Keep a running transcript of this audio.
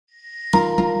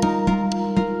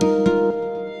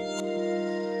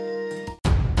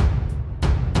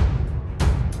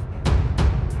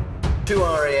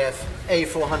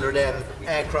A400M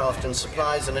aircraft and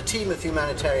supplies, and a team of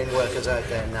humanitarian workers out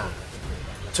there now.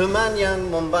 Teman yang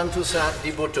membantu saat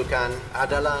dibutuhkan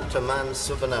adalah teman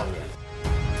sebenarnya.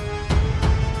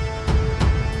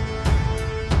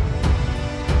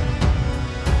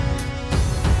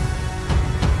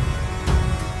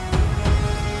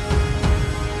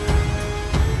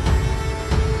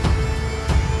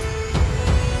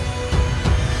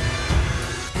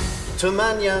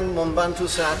 Teman yang membantu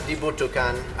saat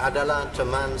dibutuhkan adalah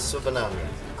teman sebenarnya.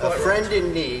 A friend in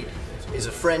need is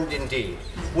a friend indeed.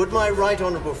 Would my right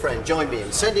honourable friend join me in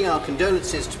sending our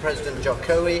condolences to President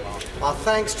Jokowi, our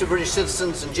thanks to British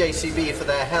citizens and JCB for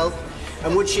their help,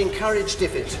 and would she encourage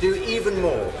DFID to do even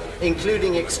more,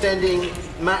 including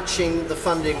matching the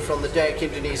funding from the DEC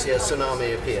Indonesia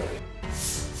Tsunami Appeal?